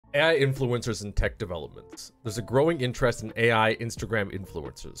AI influencers and tech developments. There's a growing interest in AI Instagram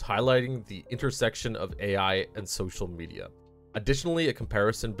influencers, highlighting the intersection of AI and social media. Additionally, a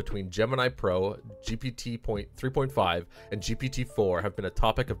comparison between Gemini Pro, GPT 3.5, and GPT-4 have been a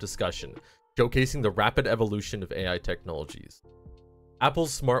topic of discussion, showcasing the rapid evolution of AI technologies.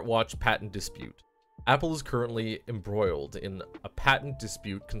 Apple's smartwatch patent dispute. Apple is currently embroiled in a patent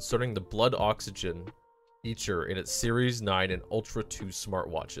dispute concerning the blood oxygen feature in its Series 9 and Ultra 2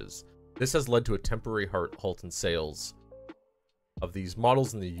 smartwatches. This has led to a temporary halt in sales of these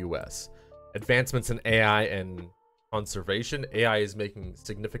models in the US. Advancements in AI and conservation. AI is making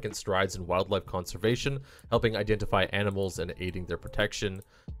significant strides in wildlife conservation, helping identify animals and aiding their protection.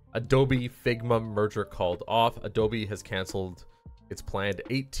 Adobe Figma merger called off. Adobe has canceled its planned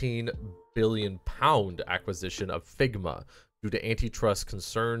 £18 billion acquisition of Figma due to antitrust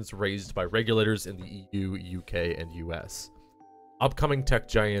concerns raised by regulators in the EU, UK, and US. Upcoming tech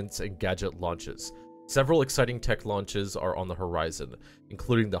giants and gadget launches. Several exciting tech launches are on the horizon,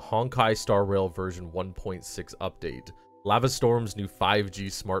 including the Honkai Star Rail version 1.6 update, Lavastorm's new 5G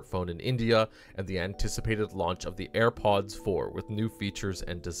smartphone in India, and the anticipated launch of the AirPods 4 with new features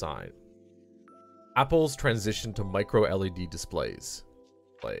and design. Apple's transition to micro-LED displays.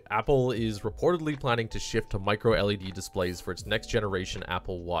 Apple is reportedly planning to shift to micro-LED displays for its next generation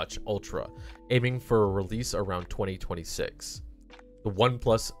Apple Watch Ultra, aiming for a release around 2026. The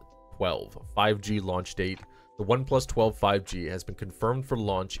OnePlus 12 5G launch date. The OnePlus 12 5G has been confirmed for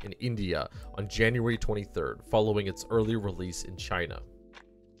launch in India on January 23rd, following its early release in China.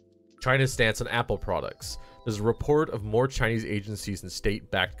 China's stance on Apple products. There's a report of more Chinese agencies and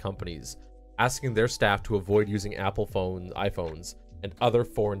state-backed companies asking their staff to avoid using Apple iPhones, and other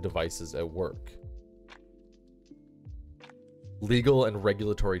foreign devices at work. Legal and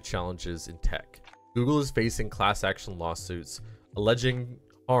regulatory challenges in tech. Google is facing class action lawsuits alleging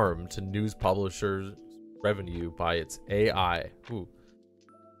harm to news publishers' revenue by its AI.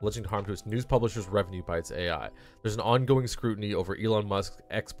 Alleging harm to its news publishers' revenue by its AI. There's an ongoing scrutiny over Elon Musk's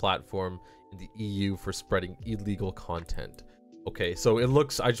X platform in the EU for spreading illegal content. Okay, so it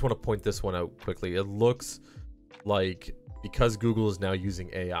looks, I just want to point this one out quickly. It looks like because Google is now using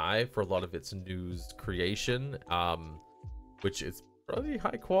AI for a lot of its news creation, which is pretty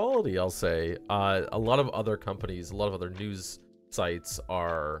high quality, I'll say. A lot of other companies, a lot of other news sites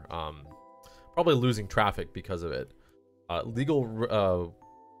are probably losing traffic because of it.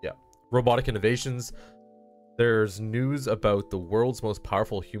 Robotic innovations. There's news about the world's most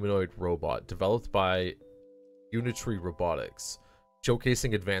powerful humanoid robot developed by Unitary Robotics,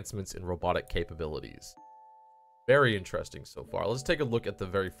 showcasing advancements in robotic capabilities. Very interesting so far. Let's take a look at the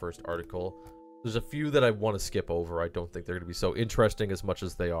very first article. There's a few that I want to skip over. I don't think they're going to be so interesting as much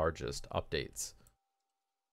as they are just updates.